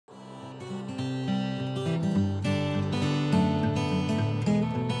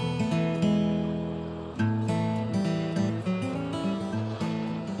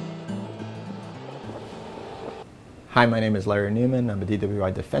Hi, my name is Larry Newman. I'm a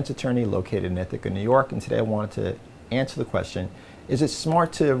DWI defense attorney located in Ithaca, New York, and today I wanted to answer the question, is it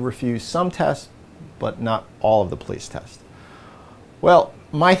smart to refuse some tests but not all of the police tests? Well,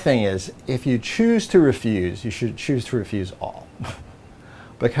 my thing is, if you choose to refuse, you should choose to refuse all.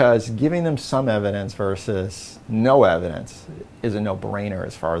 Because giving them some evidence versus no evidence is a no-brainer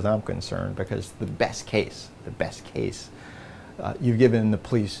as far as I'm concerned, because the best case, you've given the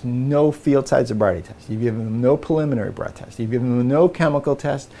police no field-side sobriety test, you've given them no preliminary breath test, you've given them no chemical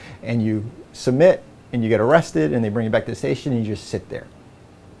test, and you submit and you get arrested and they bring you back to the station and you just sit there.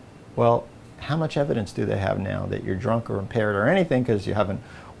 Well, how much evidence do they have now that you're drunk or impaired or anything, because you haven't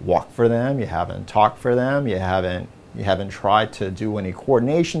walked for them, you haven't talked for them, you haven't tried to do any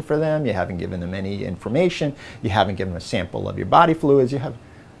coordination for them, you haven't given them any information, you haven't given them a sample of your body fluids. You have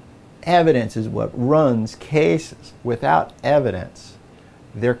evidence is what runs cases. Without evidence,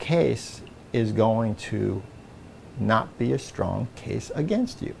 their case is going to not be a strong case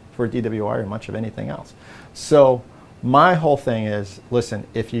against you for DWI or much of anything else. So my whole thing is, listen,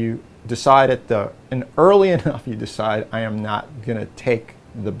 if you decide and early enough you decide I am not going to take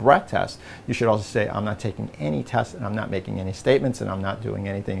the breath test, you should also say I'm not taking any tests and I'm not making any statements and I'm not doing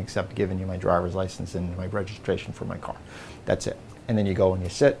anything except giving you my driver's license and my registration for my car. That's it. And then you go and you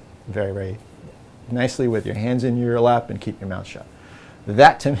sit very, very nicely with your hands in your lap and keep your mouth shut.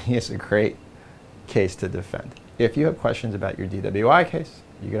 That to me is a great case to defend. If you have questions about your DWI case,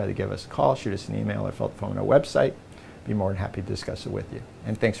 you got to give us a call, shoot us an email, or fill out the form on our website. Be more than happy to discuss it with you.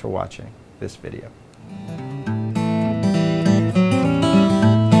 And thanks for watching this video.